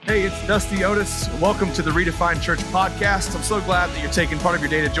Hey, it's Dusty Otis. Welcome to the Redefined Church podcast. I'm so glad that you're taking part of your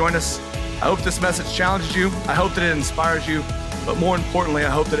day to join us. I hope this message challenges you. I hope that it inspires you. But more importantly, I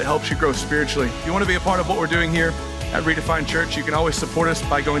hope that it helps you grow spiritually. If you want to be a part of what we're doing here at Redefined Church, you can always support us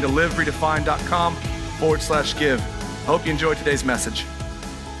by going to liveredefined.com/give. I hope you enjoyed today's message.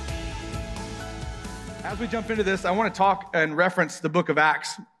 As we jump into this, I want to talk and reference the book of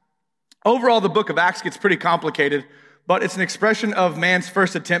Acts. Overall, the book of Acts gets pretty complicated, but it's an expression of man's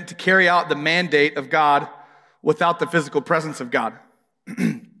first attempt to carry out the mandate of God without the physical presence of God.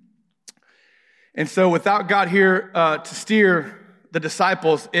 And so without God here to steer the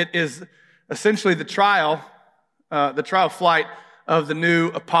disciples, it is essentially the trial flight of the new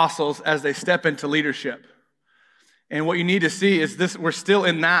apostles as they step into leadership. And what you need to see is this: we're still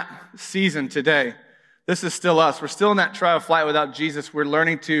in that season today. This is still us. We're still in that trial flight without Jesus. We're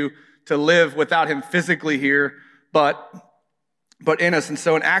learning to live without him physically here, but in us. And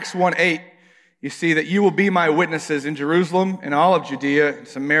so in Acts 1:8, you see that you will be my witnesses in Jerusalem and all of Judea and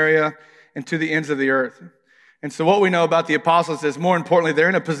Samaria and to the ends of the earth. And so what we know about the apostles is, more importantly, they're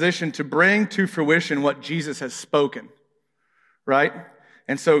in a position to bring to fruition what Jesus has spoken, right?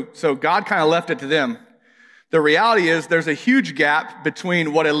 And so God kind of left it to them. The reality is there's a huge gap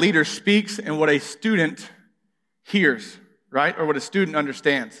between what a leader speaks and what a student hears, right? Or what a student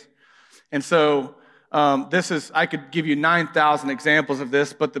understands. And so I could give you 9,000 examples of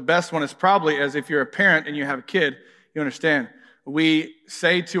this, but the best one is probably as if you're a parent and you have a kid, you understand. We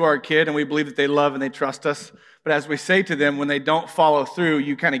say to our kid, and we believe that they love and they trust us, but as we say to them, when they don't follow through,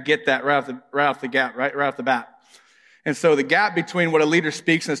 you kind of get that right off the bat. And so the gap between what a leader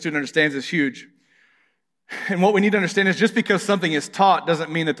speaks and a student understands is huge. And what we need to understand is just because something is taught doesn't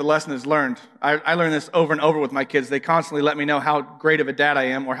mean that the lesson is learned. I learn this over and over with my kids. They constantly let me know how great of a dad I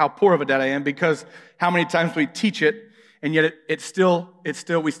am or how poor of a dad I am because how many times we teach it, and yet we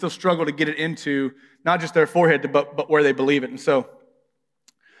still struggle to get it into not just their forehead, but where they believe it. And so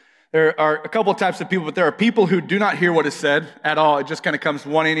there are a couple of types of people, but there are people who do not hear what is said at all. It just kind of comes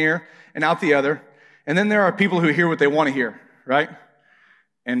one in ear and out the other. And then there are people who hear what they want to hear, right?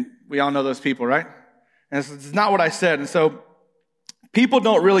 And we all know those people, right? And it's not what I said. And so people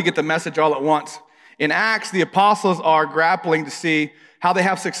don't really get the message all at once. In Acts, the apostles are grappling to see how they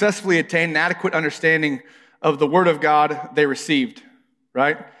have successfully attained an adequate understanding of the word of God they received,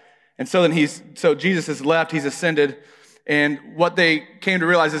 right? And so Jesus has left, he's ascended, and what they came to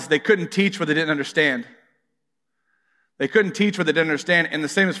realize is they couldn't teach what they didn't understand. They couldn't teach what they didn't understand, and the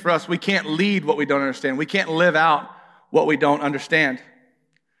same is for us. We can't lead what we don't understand. We can't live out what we don't understand.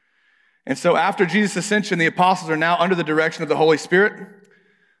 And so after Jesus' ascension, the apostles are now under the direction of the Holy Spirit.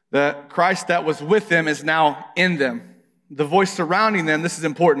 The Christ that was with them is now in them. The voice surrounding them, this is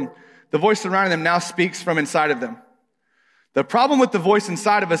important, the voice surrounding them now speaks from inside of them. The problem with the voice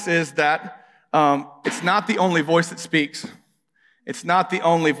inside of us is that it's not the only voice that speaks. It's not the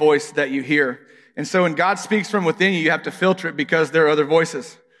only voice that you hear. And so when God speaks from within you, you have to filter it because there are other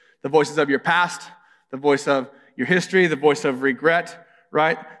voices. The voices of your past, the voice of your history, the voice of regret,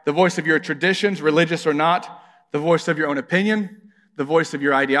 right? The voice of your traditions, religious or not, the voice of your own opinion, the voice of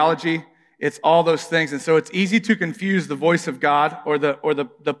your ideology. It's all those things. And so it's easy to confuse the voice of God or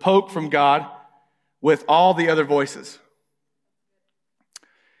the poke from God with all the other voices.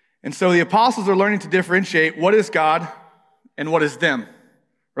 And so the apostles are learning to differentiate what is God and what is them,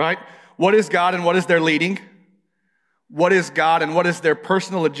 right? What is God and what is their leading? What is God and what is their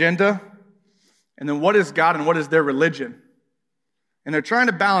personal agenda? And then what is God and what is their religion? And they're trying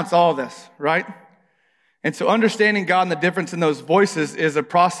to balance all of this, right? And so understanding God and the difference in those voices is a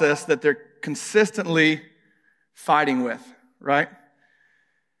process that they're consistently fighting with, right?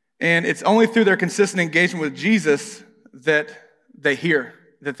 And it's only through their consistent engagement with Jesus that they hear,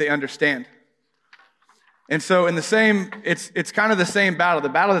 that they understand. And so it's kind of the same battle, the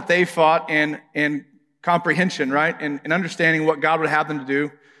battle that they fought in comprehension, right? And understanding what God would have them to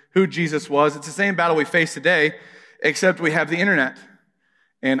do, who Jesus was. It's the same battle we face today, except we have the internet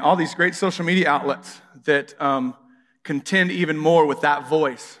and all these great social media outlets that contend even more with that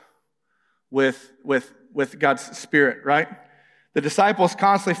voice, with God's Spirit, right? The disciples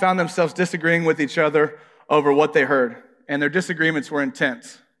constantly found themselves disagreeing with each other over what they heard, and their disagreements were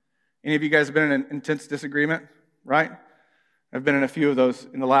intense. Any of you guys have been in an intense disagreement, right? I've been in a few of those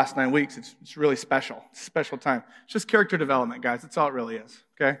in the last 9 weeks. It's really special. It's a special time. It's just character development, guys. That's all it really is,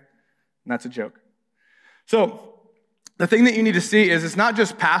 okay? And that's a joke. So the thing that you need to see is it's not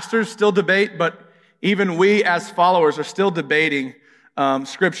just pastors still debate, but even we as followers are still debating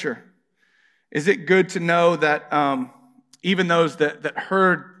Scripture. Is it good to know that even those that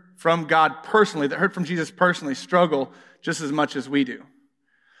heard from God personally, that heard from Jesus personally, struggle just as much as we do?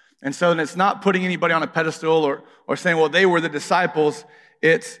 And so it's not putting anybody on a pedestal or saying, well, they were the disciples.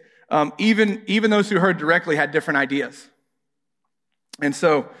 It's even those who heard directly had different ideas. And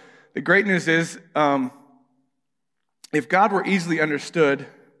so the great news is, if God were easily understood,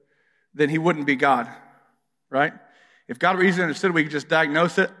 then he wouldn't be God, right? If God were easily understood, we could just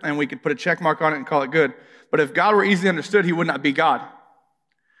diagnose it and we could put a check mark on it and call it good. But if God were easily understood, he would not be God.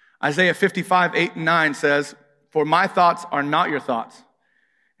 Isaiah 55, 8 and 9 says, "For my thoughts are not your thoughts,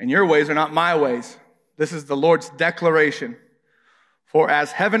 and your ways are not my ways." This is the Lord's declaration. "For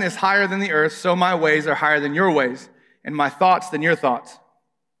as heaven is higher than the earth, so my ways are higher than your ways, and my thoughts than your thoughts."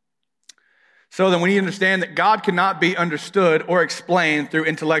 So then we need to understand that God cannot be understood or explained through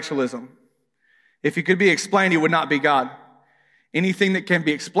intellectualism. If he could be explained, he would not be God. Anything that can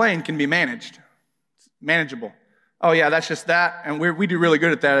be explained can be managed. It's manageable. Oh yeah, that's just that. And we do really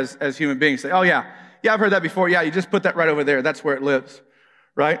good at that as human beings. Say, oh yeah, I've heard that before. Yeah, you just put that right over there. That's where it lives,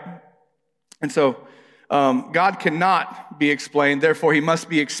 right? And so God cannot be explained. Therefore, he must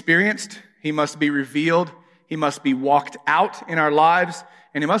be experienced. He must be revealed. He must be walked out in our lives.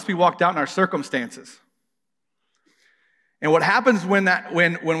 And he must be walked out in our circumstances. And what happens when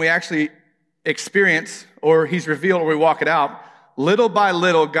we actually experience, or he's revealed, or we walk it out, little by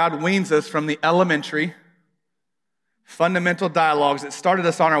little, God weans us from the elementary, fundamental dialogues that started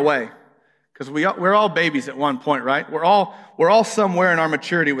us on our way. Because we're all babies at one point, right? We're all somewhere in our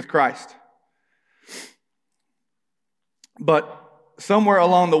maturity with Christ. But somewhere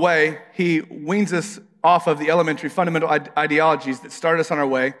along the way, he weans us off of the elementary fundamental ideologies that started us on our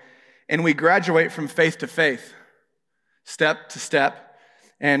way, and we graduate from faith to faith, step to step,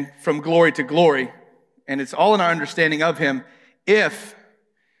 and from glory to glory. And it's all in our understanding of him if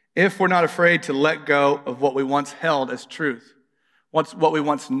we're not afraid to let go of what we once held as truth, what we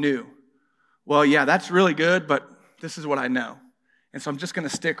once knew. Well, yeah, that's really good, but this is what I know. And so I'm just going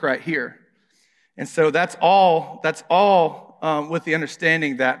to stick right here. And so that's all with the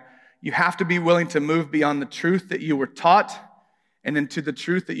understanding that you have to be willing to move beyond the truth that you were taught and into the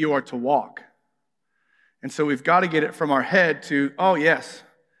truth that you are to walk. And so we've got to get it from our head to, oh yes,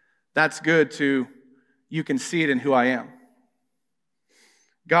 that's good, to you can see it in who I am.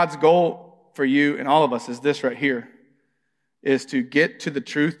 God's goal for you and all of us is this right here, is to get to the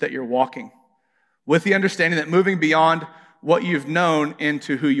truth that you're walking, with the understanding that moving beyond what you've known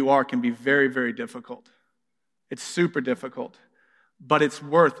into who you are can be very, very difficult. It's super difficult, but it's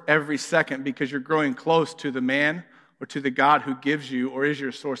worth every second because you're growing close to the man or to the God who gives you or is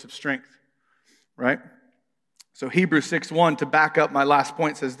your source of strength, right? So Hebrews 6:1, to back up my last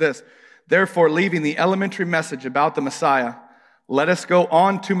point, says this: "Therefore, leaving the elementary message about the Messiah, let us go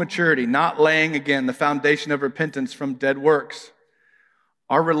on to maturity, not laying again the foundation of repentance from dead works."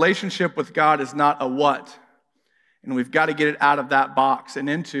 Our relationship with God is not a what, and we've got to get it out of that box and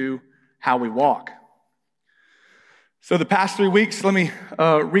into how we walk. So the past 3 weeks, let me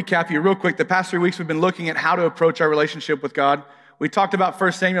recap you real quick. The past 3 weeks, we've been looking at how to approach our relationship with God. We talked about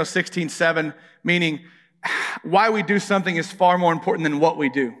 1 Samuel 16:7, meaning why we do something is far more important than what we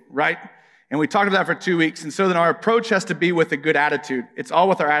do, right? And we talked about that for 2 weeks. And so then our approach has to be with a good attitude. It's all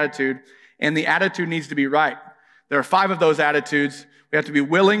with our attitude, and the attitude needs to be right. There are 5 of those attitudes. We have to be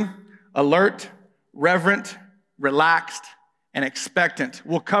willing, alert, reverent, relaxed, and expectant.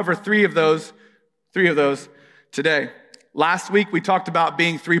 We'll cover 3 of those today. Last week, we talked about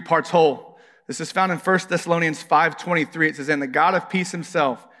being 3 parts whole. This is found in 1 Thessalonians 5:23. It says, "And the God of peace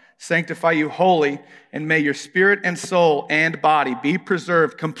himself sanctify you wholly, and may your spirit and soul and body be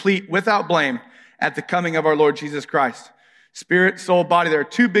preserved complete without blame at the coming of our Lord Jesus Christ." Spirit, soul, body. There are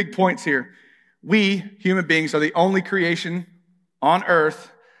 2 big points here. We, human beings, are the only creation on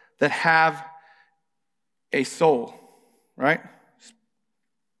earth that have a soul, right?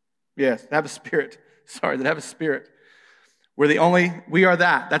 Yes, that have a spirit. That have a spirit. We are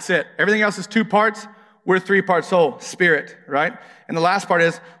that. That's it. Everything else is 2 parts. We're 3 parts soul, spirit, right? And the last part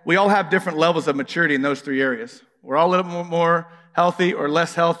is we all have different levels of maturity in those 3 areas. We're all a little more healthy or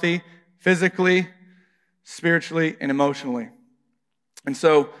less healthy, physically, spiritually, and emotionally. And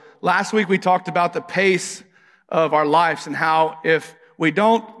so last week we talked about the pace of our lives and how if we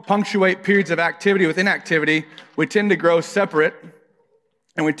don't punctuate periods of activity with inactivity, we tend to grow separate,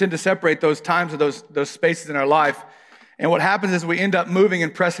 and we tend to separate those times or those spaces in our life. And what happens is we end up moving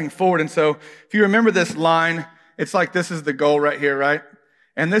and pressing forward. And so if you remember this line, it's like this is the goal right here, right?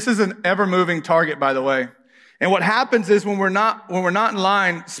 And this is an ever-moving target, by the way. And what happens is when we're not in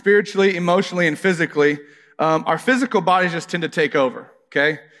line spiritually, emotionally, and physically, our physical bodies just tend to take over,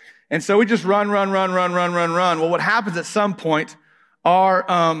 okay? And so we just run. Well, what happens at some point,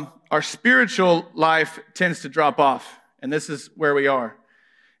 our spiritual life tends to drop off. And this is where we are.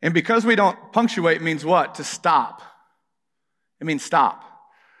 And because we don't punctuate means what? To stop. It means stop,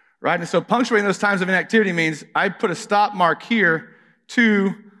 right? And so punctuating those times of inactivity means I put a stop mark here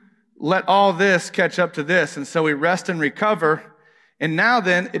to let all this catch up to this. And so we rest and recover. And now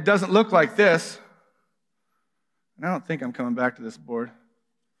then, it doesn't look like this. And I don't think I'm coming back to this board.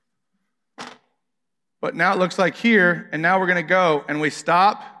 But now it looks like here, and now we're going to go, and we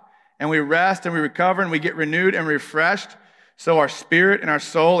stop, and we rest, and we recover, and we get renewed and refreshed, so our spirit and our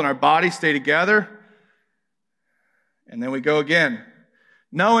soul and our body stay together. And then we go again,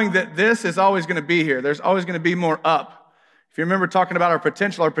 knowing that this is always going to be here. There's always going to be more up. If you remember talking about our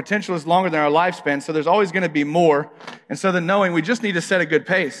potential is longer than our lifespan, so there's always going to be more. And so then knowing we just need to set a good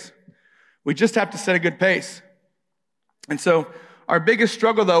pace. We just have to set a good pace. And so our biggest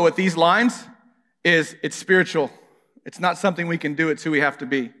struggle, though, with these lines is it's spiritual. It's not something we can do. It's who we have to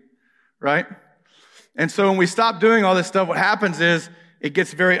be, right? And so when we stop doing all this stuff, what happens is it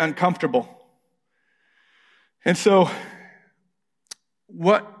gets very uncomfortable. And so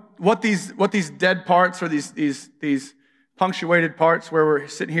what these dead parts or these punctuated parts where we're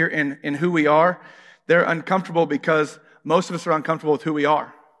sitting here in who we are, they're uncomfortable because most of us are uncomfortable with who we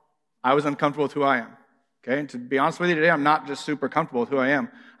are. I was uncomfortable with who I am. Okay, and to be honest with you today, I'm not just super comfortable with who I am.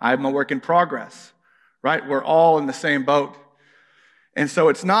 I'm a work in progress, right? We're all in the same boat. And so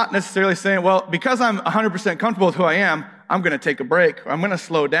it's not necessarily saying, well, because I'm 100% comfortable with who I am, I'm going to take a break, or I'm going to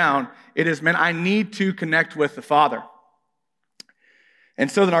slow down. It is, man, I need to connect with the Father. And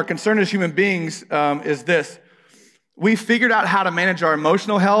so then our concern as human beings is this. We figured out how to manage our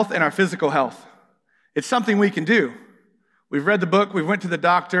emotional health and our physical health. It's something we can do. We've read the book, we went to the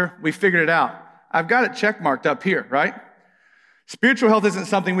doctor, we figured it out. I've got it check marked up here, right? Spiritual health isn't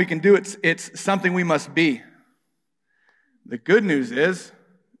something we can do, it's something we must be. The good news is,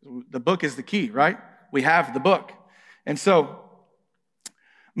 the book is the key, right? We have the book. And so,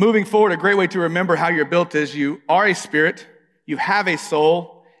 moving forward, a great way to remember how you're built is you are a spirit, you have a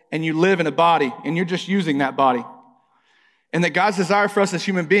soul, and you live in a body, and you're just using that body. And that God's desire for us as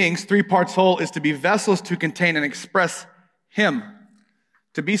human beings, 3 parts whole, is to be vessels to contain and express Him,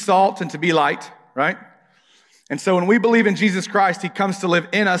 to be salt and to be light, right? And so when we believe in Jesus Christ, He comes to live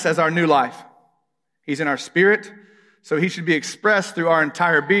in us as our new life. He's in our spirit, so He should be expressed through our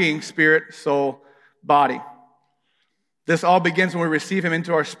entire being, spirit, soul, body. This all begins when we receive Him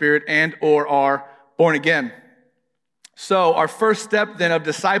into our spirit and or are born again. So our first step then of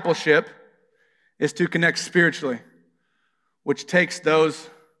discipleship is to connect spiritually, which takes those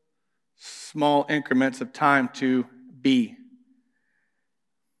small increments of time to be.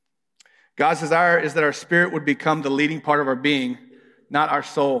 God's desire is that our spirit would become the leading part of our being, not our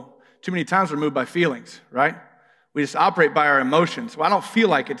soul. Too many times we're moved by feelings, right? We just operate by our emotions. Well, I don't feel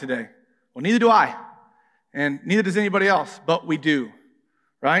like it today. Well, neither do I. And neither does anybody else, but we do,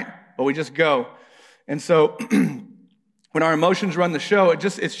 right? But we just go. And so when our emotions run the show,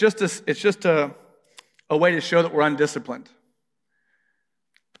 it's just a way to show that we're undisciplined.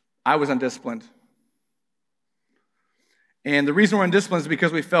 I was undisciplined. And the reason we're undisciplined is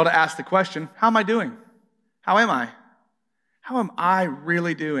because we fail to ask the question, how am I doing? How am I? How am I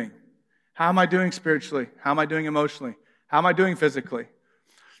really doing? How am I doing spiritually? How am I doing emotionally? How am I doing physically?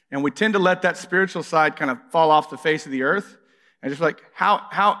 And we tend to let that spiritual side kind of fall off the face of the earth. And just like,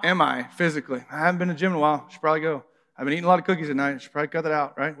 how am I physically? I haven't been to the gym in a while. I should probably go. I've been eating a lot of cookies at night. I should probably cut that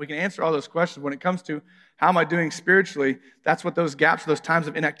out, right? We can answer all those questions. When it comes to how am I doing spiritually, that's what those gaps, those times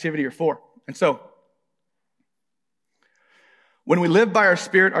of inactivity are for. And so, when we live by our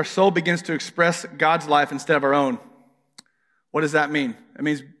spirit, our soul begins to express God's life instead of our own. What does that mean? It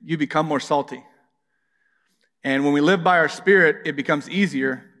means you become more salty. And when we live by our spirit, it becomes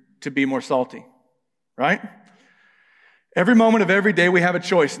easier to be more salty, right? Every moment of every day we have a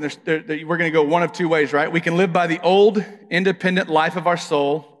choice, and we're going to go one of 2 ways, right? We can live by the old, independent life of our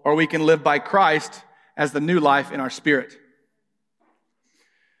soul, or we can live by Christ as the new life in our spirit.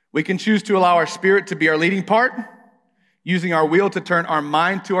 We can choose to allow our spirit to be our leading part, using our will to turn our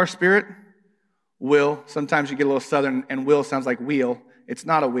mind to our spirit. Will, sometimes you get a little southern, and will sounds like wheel. It's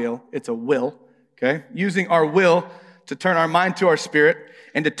not a wheel, it's a will, okay? Using our will to turn our mind to our spirit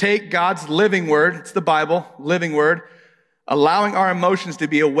and to take God's living word, it's the Bible, living word, allowing our emotions to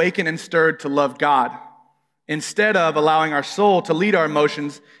be awakened and stirred to love God, instead of allowing our soul to lead our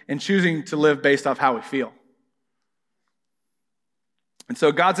emotions and choosing to live based off how we feel. And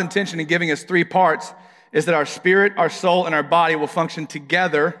so God's intention in giving us 3 parts is that our spirit, our soul, and our body will function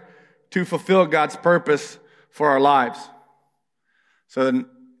together to fulfill God's purpose for our lives. So then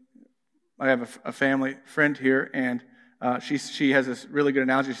I have a family friend here, and she has this really good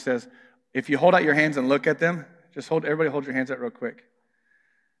analogy. She says, if you hold out your hands and look at them, everybody hold your hands out real quick.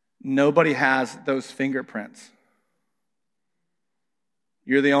 Nobody has those fingerprints.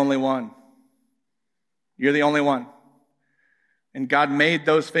 You're the only one. You're the only one. And God made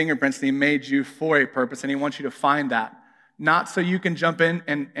those fingerprints, and he made you for a purpose, and he wants you to find that. Not so you can jump in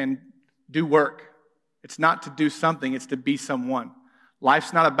and do work. It's not to do something, it's to be someone.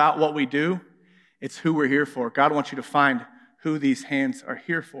 Life's not about what we do, it's who we're here for. God wants you to find who these hands are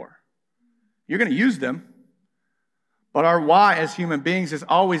here for. You're going to use them, but our why as human beings is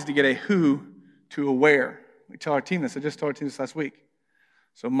always to get a who to a where. We tell our team this. I just told our team this last week.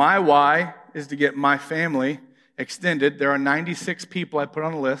 So my why is to get my family extended. There are 96 people I put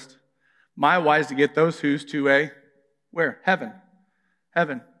on a list. My why is to get those who's to a where? Heaven.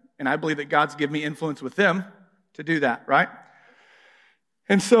 Heaven. And I believe that God's given me influence with them to do that, right?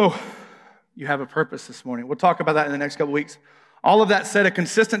 And so you have a purpose this morning. We'll talk about that in the next couple weeks. All of that said, a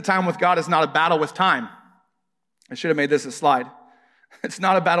consistent time with God is not a battle with time. I should have made this a slide. It's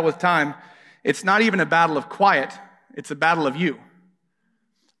not a battle with time. It's not even a battle of quiet. It's a battle of you.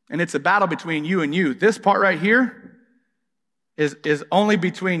 And it's a battle between you and you. This part right here is only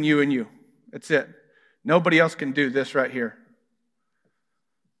between you and you. That's it. Nobody else can do this right here.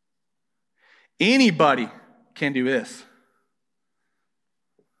 Anybody can do this.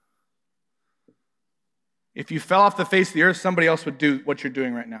 If you fell off the face of the earth, somebody else would do what you're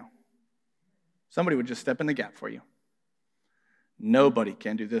doing right now. Somebody would just step in the gap for you. Nobody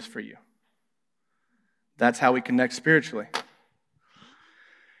can do this for you. That's how we connect spiritually.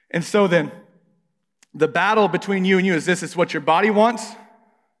 And so then, the battle between you and you is this. It's what your body wants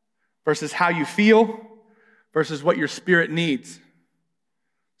versus how you feel versus what your spirit needs.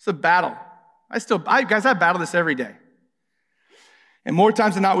 It's a battle. Guys, I battle this every day. And more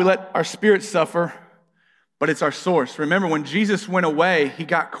times than not, we let our spirit suffer, but it's our source. Remember, when Jesus went away, he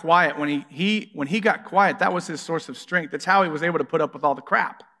got quiet. When he got quiet, that was his source of strength. That's how he was able to put up with all the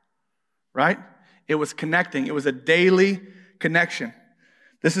crap, right? It was connecting. It was a daily connection.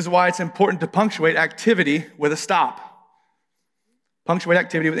 This is why it's important to punctuate activity with a stop. Punctuate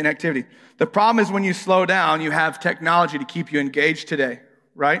activity with inactivity. The problem is when you slow down, you have technology to keep you engaged today,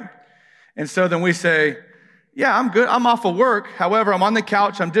 right? And so then we say, yeah, I'm good. I'm off of work. However, I'm on the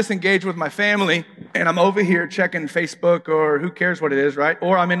couch. I'm disengaged with my family, and I'm over here checking Facebook or who cares what it is, right?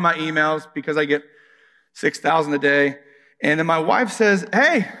 Or I'm in my emails because I get 6,000 a day. And then my wife says,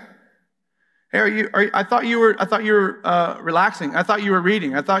 Hey, I thought you were relaxing. I thought you were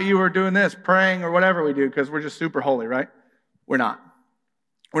reading. I thought you were doing this, praying or whatever we do because we're just super holy, right? We're not.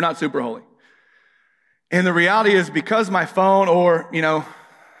 We're not super holy. And the reality is because my phone or,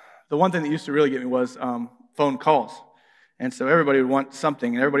 the one thing that used to really get me was phone calls. And so everybody would want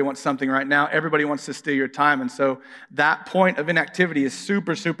something, and everybody wants something right now. Everybody wants to steal your time. And so that point of inactivity is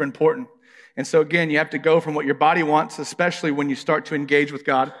super, super important. And so again, you have to go from what your body wants, especially when you start to engage with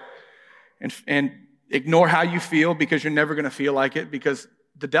God, and ignore how you feel because you're never going to feel like it because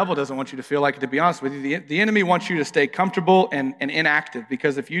the devil doesn't want you to feel like it, to be honest with you. The enemy wants you to stay comfortable and inactive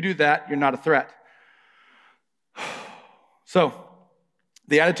because if you do that, you're not a threat. So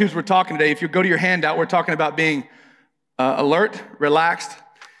the attitudes we're talking today, if you go to your handout, we're talking about being alert, relaxed,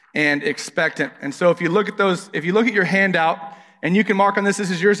 and expectant. And so if you look at your handout, and you can mark on this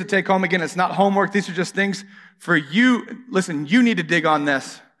is yours to take home. Again, it's not homework. These are just things for you. Listen, you need to dig on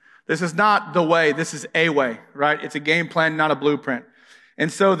this. This is not the way. This is a way, right? It's a game plan, not a blueprint.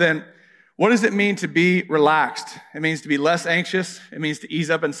 And so then, what does it mean to be relaxed? It means to be less anxious. It means to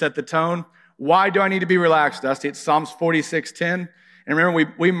ease up and set the tone. Why do I need to be relaxed, Dusty? It's Psalms 46:10. And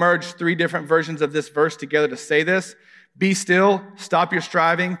remember, we merged 3 different versions of this verse together to say this. Be still, stop your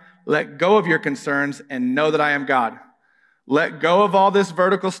striving, let go of your concerns, and know that I am God. Let go of all this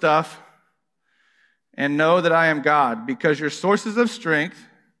vertical stuff and know that I am God, because your sources of strength,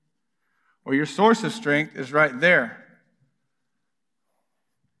 or your source of strength, is right there.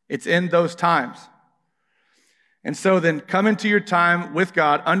 It's in those times. And so then come into your time with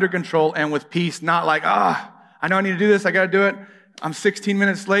God, under control and with peace, not like, I know I need to do this, I got to do it. I'm 16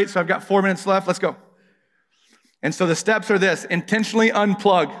 minutes late, so I've got 4 minutes left. Let's go. And so the steps are this: intentionally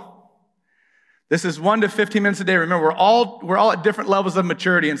unplug. This is 1 to 15 minutes a day. Remember, we're all at different levels of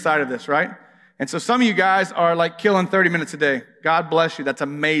maturity inside of this, right? And so some of you guys are like killing 30 minutes a day. God bless you. That's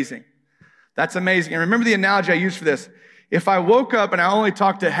amazing. That's amazing. And remember the analogy I used for this. If I woke up and I only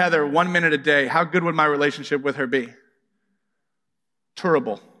talked to Heather 1 minute a day, how good would my relationship with her be?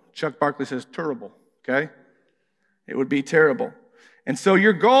 Terrible. Chuck Barkley says terrible, okay? It would be terrible. And so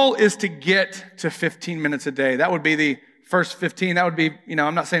your goal is to get to 15 minutes a day. That would be the first 15. That would be,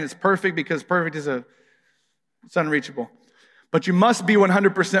 I'm not saying it's perfect because perfect is it's unreachable. But you must be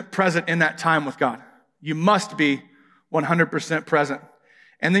 100% present in that time with God. You must be 100% present.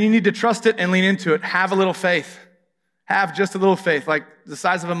 And then you need to trust it and lean into it. Have a little faith. Have just a little faith, like the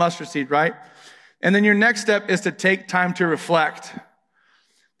size of a mustard seed, right? And then your next step is to take time to reflect.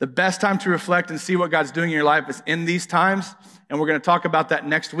 The best time to reflect and see what God's doing in your life is in these times. And we're going to talk about that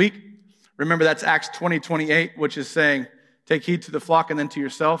next week. Remember, that's Acts 20:28, which is saying, take heed to the flock and then to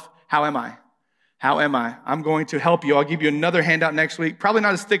yourself. How am I? How am I? I'm going to help you. I'll give you another handout next week. Probably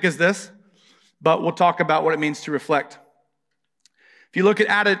not as thick as this, but we'll talk about what it means to reflect. If you look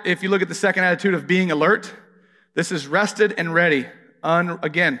at the second attitude of being alert, this is rested and ready.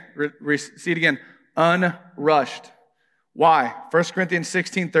 See it again. Unrushed. Why? 1 Corinthians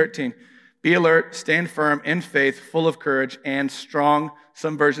 16:13. Be alert, stand firm in faith, full of courage, and strong.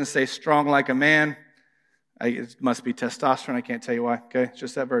 Some versions say strong like a man. It must be testosterone. I can't tell you why. Okay, it's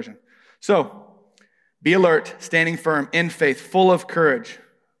just that version. So, be alert, standing firm in faith, full of courage.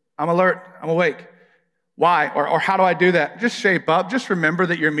 I'm alert. I'm awake. Why? Or how do I do that? Just shape up. Just remember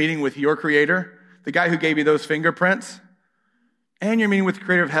that you're meeting with your Creator, the guy who gave you those fingerprints, and you're meeting with the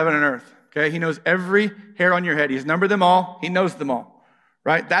Creator of heaven and earth. Okay? He knows every hair on your head. He's numbered them all. He knows them all.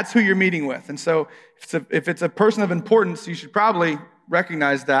 Right? That's who you're meeting with. And so if it's a person of importance, you should probably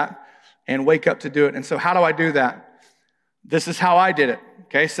recognize that and wake up to do it. And so how do I do that? This is how I did it.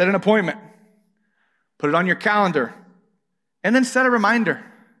 Okay? Set an appointment. Put it on your calendar. And then set a reminder.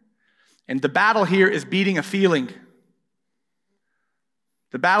 And the battle here is beating a feeling.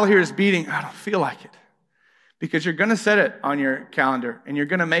 The battle here is beating, I don't feel like it. Because you're going to set it on your calendar and you're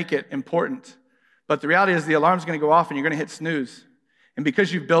going to make it important. But the reality is the alarm's going to go off and you're going to hit snooze. And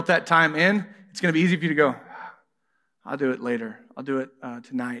because you've built that time in, it's going to be easy for you to go, I'll do it later. I'll do it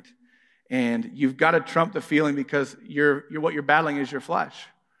tonight. And you've got to trump the feeling because what you're battling is your flesh,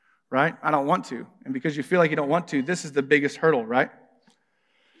 right? I don't want to. And because you feel like you don't want to, this is the biggest hurdle, right?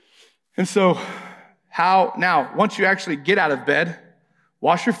 And so once you actually get out of bed,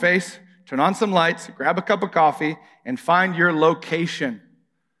 wash your face, turn on some lights, grab a cup of coffee, and find your location.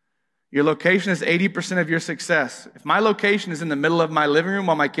 Your location is 80% of your success. If my location is in the middle of my living room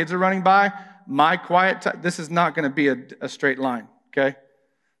while my kids are running by, my quiet time, this is not going to be a straight line, okay?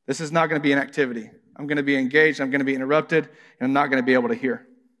 This is not going to be an activity. I'm going to be engaged, I'm going to be interrupted, and I'm not going to be able to hear.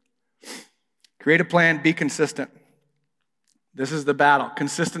 Create a plan, be consistent. This is the battle.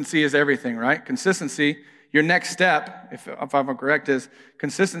 Consistency is everything, right? Consistency, your next step, if I'm correct, is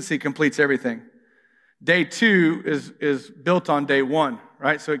consistency completes everything. Day 2 is built on day 1,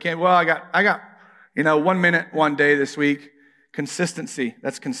 right? So I got 1 minute, 1 day this week. Consistency,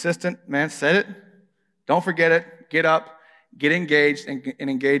 that's consistent, man. Set it. Don't forget it. Get up, get engaged, and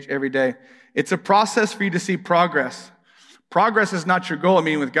engage every day. It's a process for you to see progress. Progress is not your goal of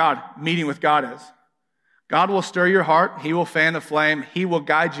meeting with God. Meeting with God is. God will stir your heart. He will fan the flame. He will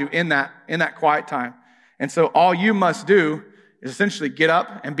guide you in that quiet time. And so all you must do is essentially get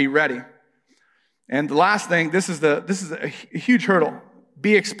up and be ready. And the last thing, this is a huge hurdle.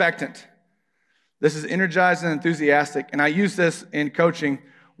 Be expectant. This is energized and enthusiastic. And I use this in coaching.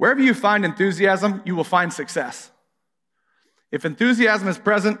 Wherever you find enthusiasm, you will find success. If enthusiasm is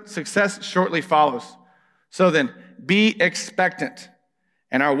present, success shortly follows. So then, be expectant.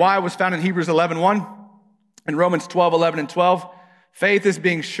 And our why was found in Hebrews 11:1. In Romans 12:11 and 12, faith is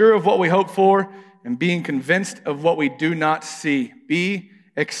being sure of what we hope for and being convinced of what we do not see. Be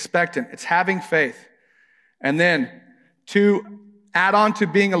expectant. It's having faith. And then to add on to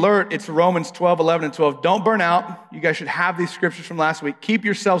being alert, it's Romans 12:11 and 12. Don't burn out. You guys should have these scriptures from last week. Keep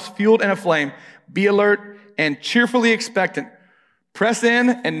yourselves fueled and aflame. Be alert and cheerfully expectant. Press in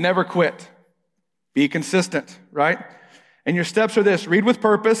and never quit. Be consistent, right? And your steps are this. Read with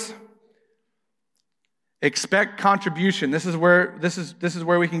purpose. Expect contribution. This is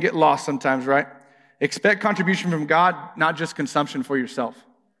where we can get lost sometimes, right? Expect contribution from God, not just consumption for yourself.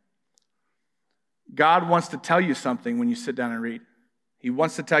 God wants to tell you something when you sit down and read. He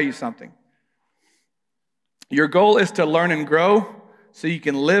wants to tell you something. Your goal is to learn and grow so you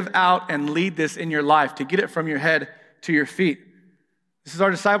can live out and lead this in your life, to get it from your head to your feet. This is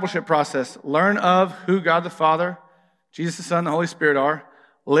our discipleship process. Learn of who God the Father, Jesus the Son, the Holy Spirit are.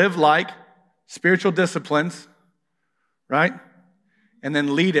 Live like spiritual disciplines, right? And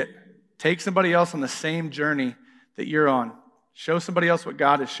then lead it. Take somebody else on the same journey that you're on. Show somebody else what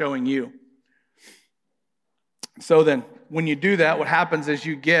God is showing you. So then, when you do that, what happens is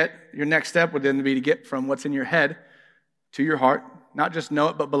your next step would then be to get from what's in your head to your heart. Not just know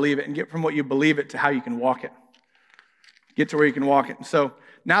it, but believe it. And get from what you believe it to how you can walk it. Get to where you can walk it. So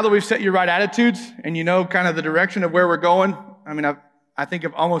now that we've set your right attitudes and you know kind of the direction of where we're going, I think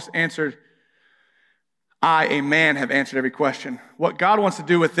I've almost answered I, a man, have answered every question. What God wants to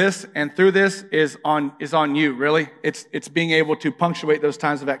do with this and through this is on you, really. It's being able to punctuate those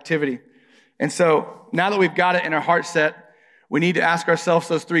times of activity. And so now that we've got it in our heart set, we need to ask ourselves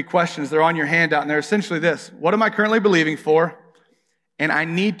those 3 questions. They're on your handout, and they're essentially this. What am I currently believing for? And I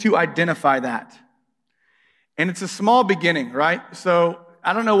need to identify that. And it's a small beginning, right? So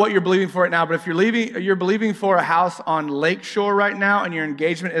I don't know what you're believing for right now, but if you're believing for a house on Lakeshore right now and your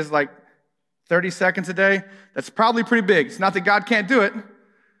engagement is like 30 seconds a day, that's probably pretty big. It's not that God can't do it,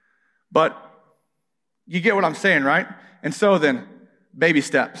 but you get what I'm saying, right? And so then, baby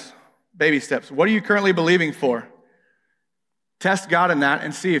steps. Baby steps. What are you currently believing for? Test God in that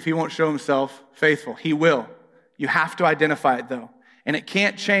and see if he won't show himself faithful. He will. You have to identify it, though. And it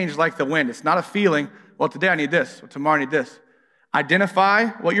can't change like the wind. It's not a feeling, well, today I need this, or tomorrow I need this. Identify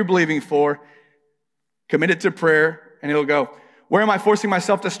what you're believing for, commit it to prayer, and it'll go. Where am I forcing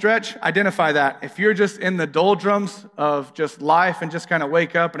myself to stretch? Identify that. If you're just in the doldrums of just life and just kind of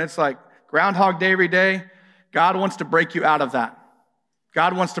wake up and it's like Groundhog Day every day, God wants to break you out of that.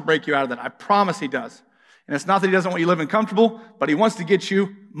 God wants to break you out of that. I promise he does. And it's not that he doesn't want you living comfortable, but he wants to get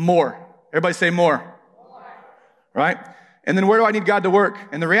you more. Everybody say more. Right? And then where do I need God to work?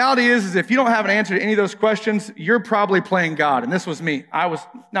 And the reality is if you don't have an answer to any of those questions, you're probably playing God. And this was me. What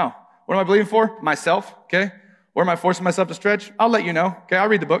am I believing for? Myself, okay? Where am I forcing myself to stretch? I'll let you know, okay? I'll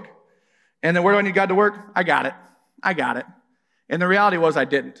read the book. And then where do I need God to work? I got it. And the reality was I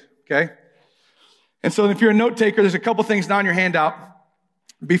didn't, okay? And so if you're a note taker, there's a couple things now on your handout.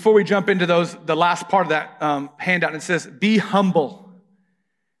 Before we jump into the last part of that handout, it says, be humble.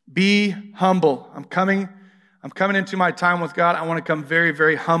 Be humble. I'm coming into my time with God. I want to come very,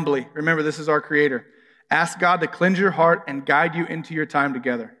 very humbly. Remember, this is our Creator. Ask God to cleanse your heart and guide you into your time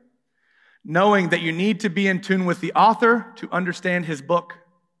together. Knowing that you need to be in tune with the author to understand his book.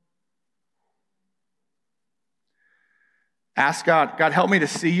 Ask God, God, help me to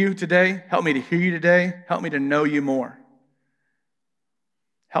see you today. Help me to hear you today. Help me to know you more.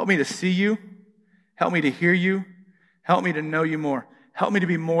 Help me to see you. Help me to hear you. Help me to know you more. Help me to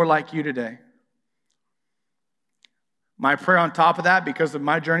be more like you today. My prayer on top of that, because of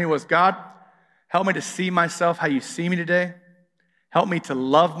my journey, was, God, help me to see myself how you see me today. Help me to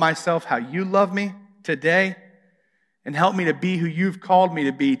love myself how you love me today. And help me to be who you've called me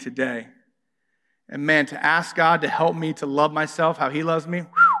to be today. And man, to ask God to help me to love myself how he loves me,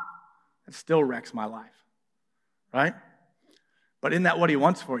 it still wrecks my life. Right? But isn't that what he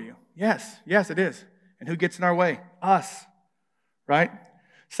wants for you? Yes, it is. And who gets in our way? Us. Right?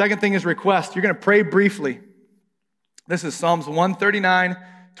 Second thing is request. You're going to pray briefly. This is Psalms 139,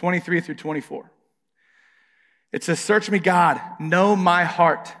 23 through 24. It says, search me, God, know my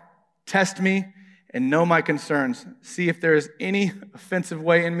heart. Test me and know my concerns. See if there is any offensive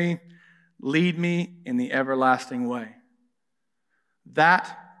way in me. Lead me in the everlasting way.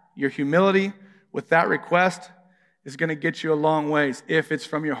 That, your humility with that request is going to get you a long ways if it's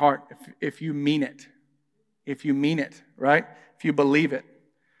from your heart, if you mean it. If you mean it, right? If you believe it.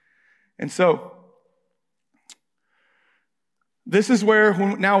 And so, this is where,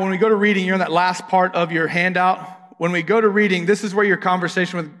 when we go to reading, you're in that last part of your handout. When we go to reading, this is where your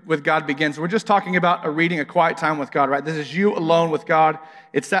conversation with God begins. We're just talking about a quiet time with God, right? This is you alone with God.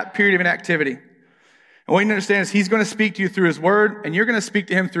 It's that period of inactivity. And what you need to understand is he's going to speak to you through his word, and you're going to speak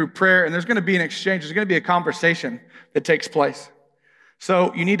to him through prayer, and there's going to be an exchange. There's going to be a conversation that takes place.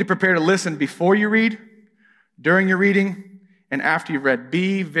 So you need to prepare to listen before you read, during your reading, and after you've read.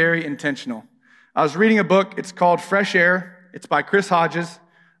 Be very intentional. I was reading a book. It's called Fresh Air. It's by Chris Hodges.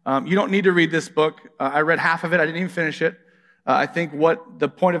 You don't need to read this book. I read half of it. I didn't even finish it. I think what the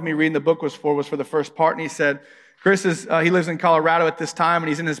point of me reading the book was for the first part. And he said, Chris he lives in Colorado at this time, and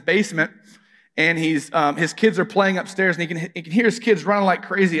he's in his basement, and his kids are playing upstairs, and he can hear his kids running like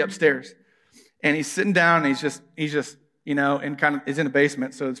crazy upstairs. And he's sitting down, and he's just and kind of is in a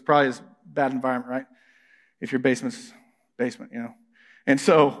basement, so it's probably a bad environment, right? If your basement's basement, And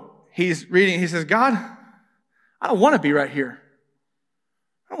so he's reading. He says, God, I don't want to be right here.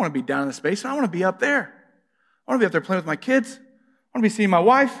 I don't want to be down in this basement. I want to be up there. I want to be up there playing with my kids. I want to be seeing my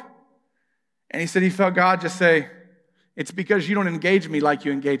wife. And he said he felt God just say, it's because you don't engage me like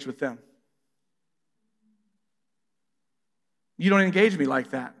you engage with them. You don't engage me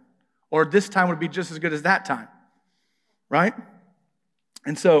like that. Or this time would be just as good as that time. Right?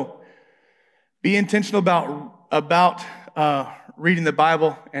 And so be intentional about reading the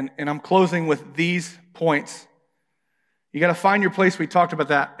Bible. And I'm closing with these points. You got to find your place. We talked about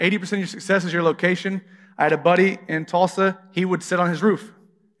that. 80% of your success is your location. I had a buddy in Tulsa. He would sit on his roof.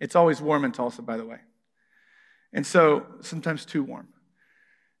 It's always warm in Tulsa, by the way. And so, sometimes too warm.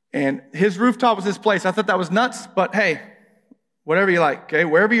 And his rooftop was his place. I thought that was nuts, but hey, whatever you like, okay?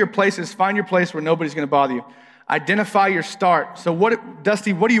 Wherever your place is, find your place where nobody's going to bother you. Identify your start. So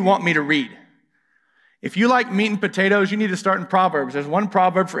Dusty, what do you want me to read? If you like meat and potatoes, you need to start in Proverbs. There's one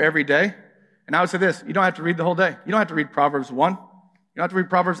proverb for every day. And I would say this, you don't have to read the whole day. You don't have to read Proverbs 1. You don't have to read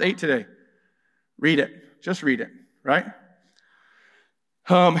Proverbs 8 today. Read it. Just read it, right?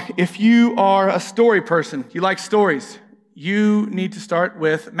 If you are a story person, you like stories, you need to start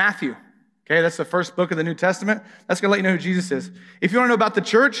with Matthew. Okay, that's the first book of the New Testament. That's going to let you know who Jesus is. If you want to know about the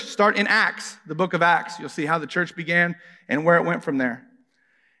church, start in Acts, the book of Acts. You'll see how the church began and where it went from there.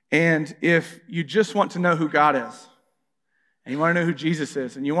 And if you just want to know who God is, and you want to know who Jesus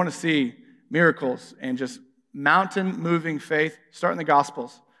is, and you want to see miracles and just mountain-moving faith, start in the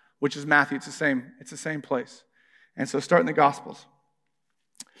Gospels, which is Matthew. It's the same place. And so start in the Gospels.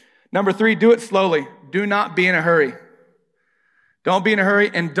 Number 3, do it slowly. Do not be in a hurry. Don't be in a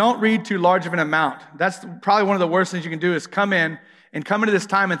hurry, and don't read too large of an amount. That's probably one of the worst things you can do is come into this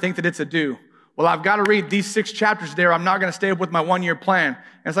time and think that it's a do. Well, I've got to read these 6 chapters there. I'm not going to stay up with my 1-year plan.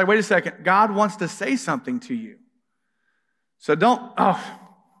 And it's like, wait a second. God wants to say something to you. So don't,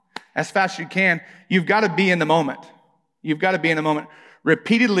 as fast as you can. You've got to be in the moment. You've got to be in the moment.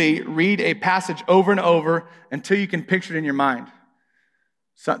 Repeatedly read a passage over and over until you can picture it in your mind.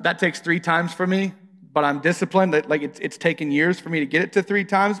 So that takes 3 times for me, but I'm disciplined. It's taken years for me to get it to 3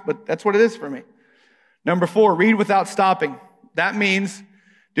 times, but that's what it is for me. Number 4, read without stopping. That means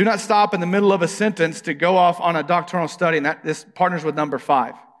do not stop in the middle of a sentence to go off on a doctrinal study, and this partners with number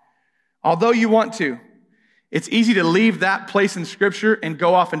 5. Although you want to, it's easy to leave that place in Scripture and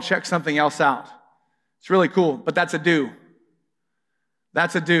go off and check something else out. It's really cool, but that's a do.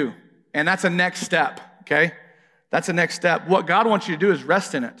 That's a do, and that's a next step, okay? That's a next step. What God wants you to do is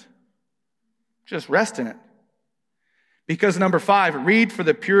rest in it. Just rest in it. Because number 5, read for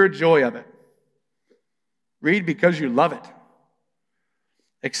the pure joy of it. Read because you love it.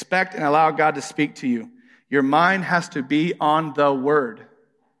 Expect and allow God to speak to you. Your mind has to be on the Word.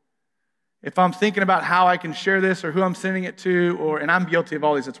 If I'm thinking about how I can share this or who I'm sending it to, and I'm guilty of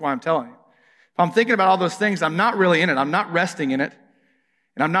all these, that's why I'm telling you. If I'm thinking about all those things, I'm not really in it. I'm not resting in it.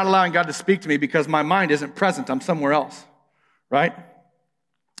 And I'm not allowing God to speak to me because my mind isn't present. I'm somewhere else, right?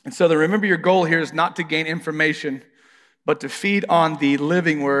 And so remember your goal here is not to gain information, but to feed on the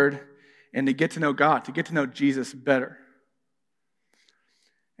living Word and to get to know God, to get to know Jesus better.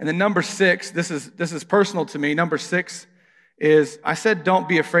 And then number 6, this is personal to me. Number 6 is, I said don't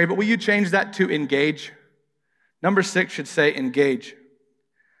be afraid, but will you change that to engage? Number 6 should say engage.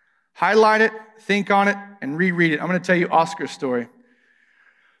 Highlight it, think on it, and reread it. I'm going to tell you Oscar's story.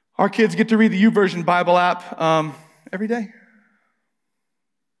 Our kids get to read the YouVersion Bible app every day.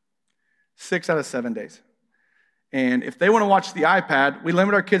 6 out of 7 days. And if they want to watch the iPad, we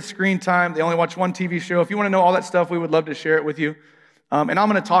limit our kids' screen time. They only watch one TV show. If you want to know all that stuff, we would love to share it with you. And I'm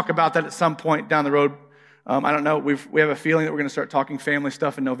going to talk about that at some point down the road. I don't know. We have a feeling that we're going to start talking family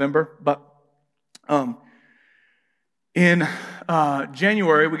stuff in November. But in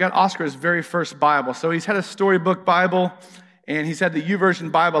January, we got Oscar's very first Bible. So he's had a storybook Bible, and he's had the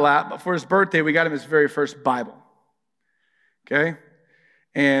YouVersion Bible app. But for his birthday, we got him his very first Bible. Okay?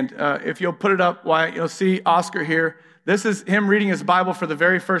 And if you'll put it up, you'll see Oscar here. This is him reading his Bible for the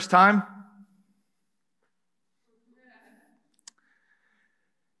very first time.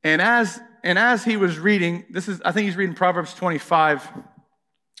 And as he was reading, I think he's reading Proverbs 25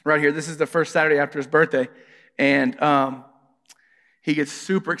 right here. This is the first Saturday after his birthday. And he gets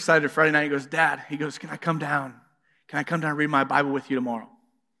super excited Friday night. He goes, Dad, can I come down? Can I come down and read my Bible with you tomorrow?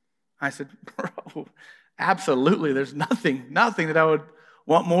 I said, bro, absolutely. There's nothing that I would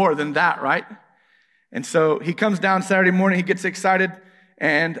want more than that, right? And so he comes down Saturday morning. He gets excited,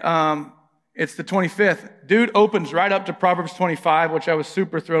 and it's the 25th. Dude opens right up to Proverbs 25, which I was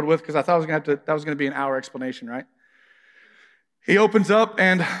super thrilled with because I thought that was going to be an hour explanation, right? He opens up,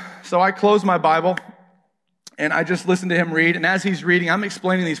 and so I close my Bible, and I just listen to him read. And as he's reading, I'm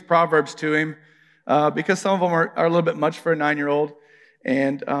explaining these Proverbs to him because some of them are a little bit much for a 9-year-old.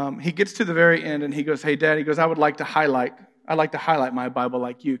 And he gets to the very end, and he goes, hey, Dad, I would like to highlight my Bible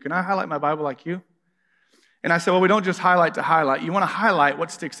like you. Can I highlight my Bible like you? And I said, well, we don't just highlight to highlight. You want to highlight what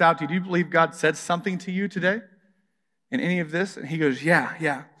sticks out to you. Do you believe God said something to you today in any of this? And he goes,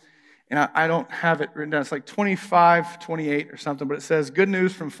 yeah. And I don't have it written down. It's like 25, 28 or something, but it says, good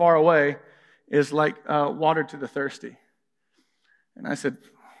news from far away is like water to the thirsty. And I said,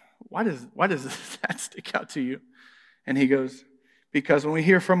 why does that stick out to you? And he goes, because when we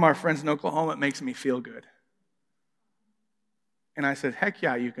hear from our friends in Oklahoma, it makes me feel good. And I said, heck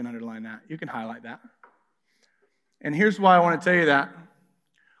yeah, you can underline that. You can highlight that. And here's why I want to tell you that.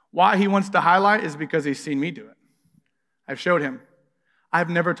 Why he wants to highlight is because he's seen me do it. I've showed him. I've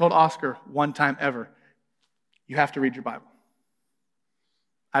never told Oscar one time ever, you have to read your Bible.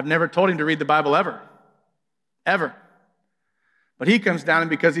 I've never told him to read the Bible ever. Ever. But he comes down, and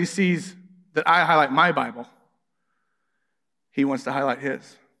because he sees that I highlight my Bible, he wants to highlight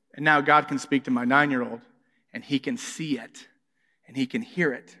his. And now God can speak to my 9-year-old, and he can see it, and he can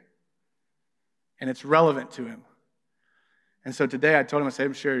hear it, and it's relevant to him. And so today I told him, I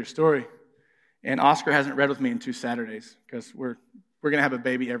said, share your story. And Oscar hasn't read with me in 2 Saturdays because we're going to have a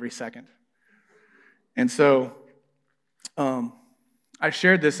baby every second. And so I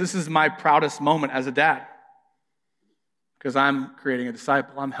shared this. This is my proudest moment as a dad because I'm creating a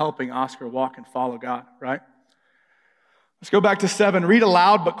disciple. I'm helping Oscar walk and follow God, right? Let's go back to 7. Read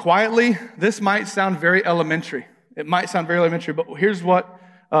aloud but quietly. This might sound very elementary. It might sound very elementary, but here's what,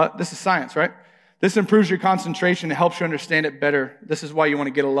 this is science, right? This improves your concentration. It helps you understand it better. This is why you want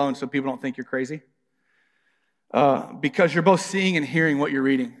to get alone so people don't think you're crazy. Because you're both seeing and hearing what you're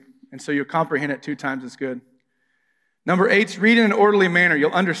reading. And so you'll comprehend it 2 times as good. Number 8, read in an orderly manner.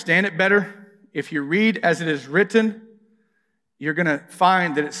 You'll understand it better. If you read as it is written, you're going to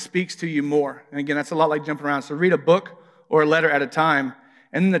find that it speaks to you more. And again, that's a lot like jumping around. So read a book or a letter at a time.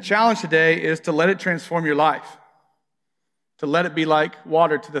 And then the challenge today is to let it transform your life. To let it be like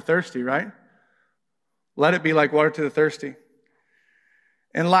water to the thirsty, right? Let it be like water to the thirsty.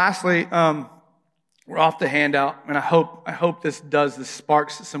 And lastly, we're off the handout, and I hope this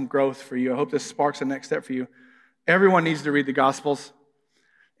sparks some growth for you. I hope this sparks the next step for you. Everyone needs to read the Gospels,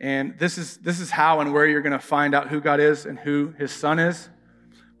 and this is how and where you're going to find out who God is and who His Son is.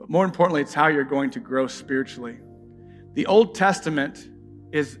 But more importantly, it's how you're going to grow spiritually. The Old Testament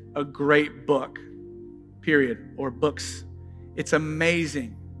is a great book, period, or books. It's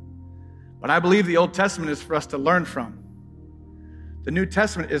amazing. But I believe the Old Testament is for us to learn from. The New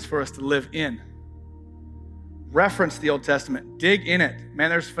Testament is for us to live in. Reference the Old Testament. Dig in it. Man,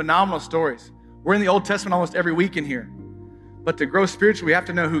 there's phenomenal stories. We're in the Old Testament almost every week in here. But to grow spiritually, we have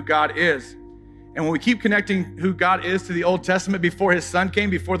to know who God is. And when we keep connecting who God is to the Old Testament before His Son came,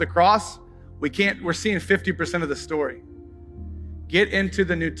 before the cross, we're seeing 50% of the story. Get into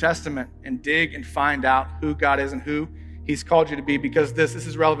the New Testament and dig and find out who God is and who He's called you to be, because this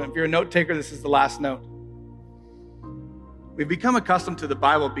is relevant. If you're a note taker, this is the last note. We've become accustomed to the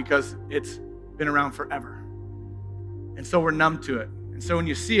Bible because it's been around forever. And so we're numb to it. And so when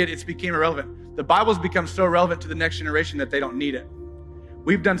you see it, it's became irrelevant. The Bible's become so relevant to the next generation that they don't need it.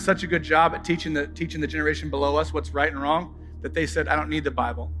 We've done such a good job at teaching the generation below us what's right and wrong that they said, I don't need the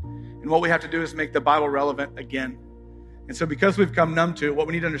Bible. And what we have to do is make the Bible relevant again. And so because we've come numb to it, what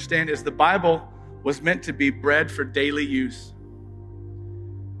we need to understand is the Bible was meant to be bread for daily use.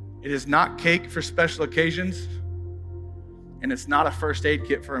 It is not cake for special occasions, and it's not a first aid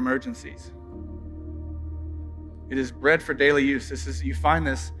kit for emergencies. It is bread for daily use. You find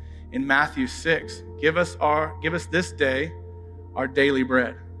this in Matthew 6. Give us this day our daily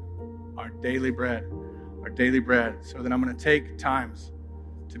bread. Our daily bread. Our daily bread. So then I'm going to take times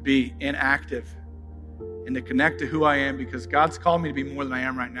to be inactive and to connect to who I am, because God's called me to be more than I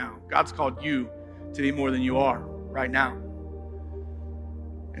am right now. God's called you to be more than you are right now.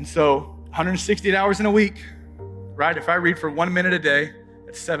 And so 168 hours in a week, right? If I read for 1 minute a day,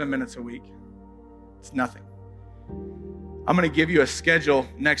 it's 7 minutes a week. It's nothing. I'm going to give you a schedule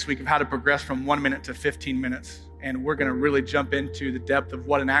next week of how to progress from 1 minute to 15 minutes. And we're going to really jump into the depth of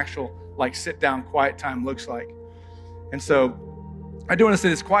what an actual sit down quiet time looks like. And so I do want to say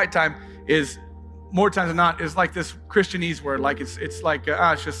this quiet time is more times than not is like this Christianese word. Like it's just,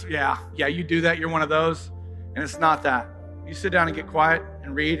 you do that. You're one of those. And it's not that. You sit down and get quiet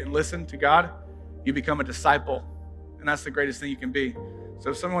and read and listen to God, you become a disciple. And that's the greatest thing you can be.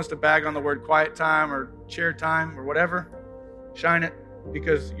 So if someone wants to bag on the word quiet time or chair time or whatever, shine it,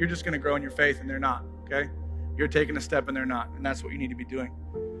 because you're just going to grow in your faith and they're not, okay? You're taking a step and they're not. And that's what you need to be doing.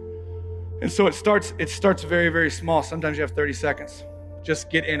 And so it starts very, very small. Sometimes you have 30 seconds.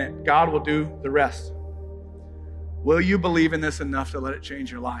 Just get in it. God will do the rest. Will you believe in this enough to let it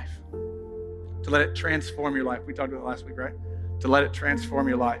change your life? To let it transform your life? We talked about it last week, right? To let it transform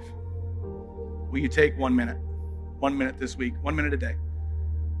your life. Will you take 1 minute? 1 minute this week, 1 minute a day.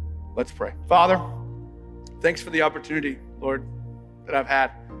 Let's pray. Father, thanks for the opportunity, Lord, that I've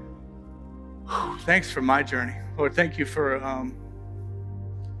had. Thanks for my journey. Lord, thank you for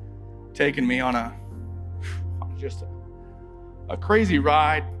taking me on just a crazy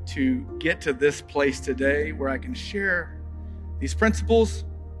ride to get to this place today where I can share these principles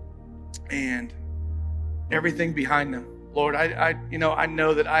and everything behind them. Lord, I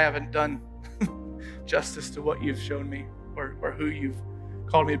know that I haven't done justice to what you've shown me or who you've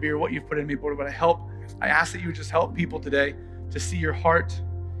called me to be or what you've put in me, Lord. But I ask that you would just help people today to see your heart,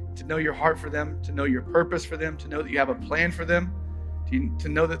 to know your heart for them, to know your purpose for them, to know that you have a plan for them, to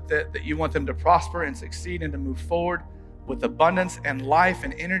know that you want them to prosper and succeed and to move forward with abundance and life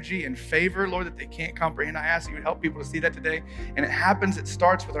and energy and favor, Lord, that they can't comprehend. I ask that you would help people to see that today. And it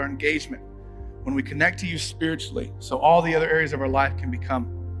starts with our engagement when we connect to you spiritually, so all the other areas of our life can become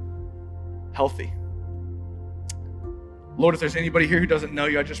healthy. Lord, if there's anybody here who doesn't know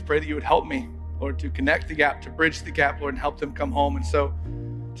you, I just pray that you would help me, Lord, to connect the gap, to bridge the gap, Lord, and help them come home. And so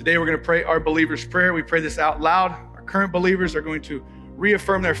today we're going to pray our believer's prayer. We pray this out loud. Our current believers are going to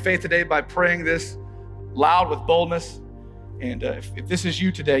reaffirm their faith today by praying this loud with boldness. And if this is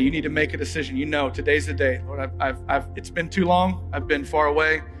you today, you need to make a decision. You know, today's the day. Lord, it's been too long. I've been far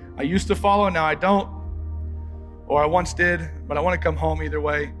away. I used to follow, now I don't. Or I once did, but I want to come home either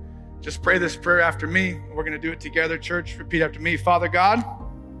way. Just pray this prayer after me. We're going to do it together, church. Repeat after me. Father God,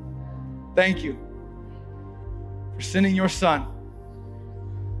 thank you for sending your son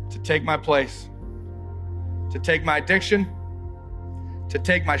to take my place, to take my addiction, to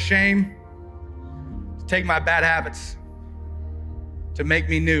take my shame, to take my bad habits, to make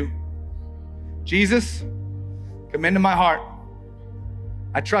me new. Jesus, come into my heart.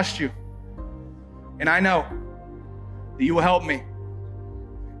 I trust you, and I know that you will help me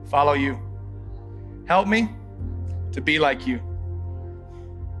follow you. Help me to be like you,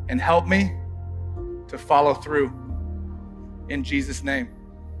 and help me to follow through. In Jesus' name,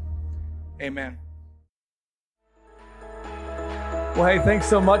 amen. Well, hey, thanks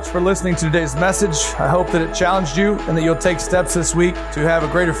so much for listening to today's message. I hope that it challenged you and that you'll take steps this week to have a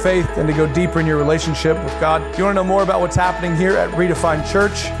greater faith and to go deeper in your relationship with God. If you want to know more about what's happening here at Redefined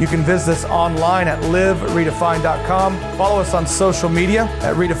Church, you can visit us online at liveredefined.com. Follow us on social media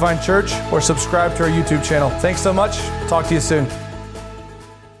at Redefined Church or subscribe to our YouTube channel. Thanks so much. Talk to you soon.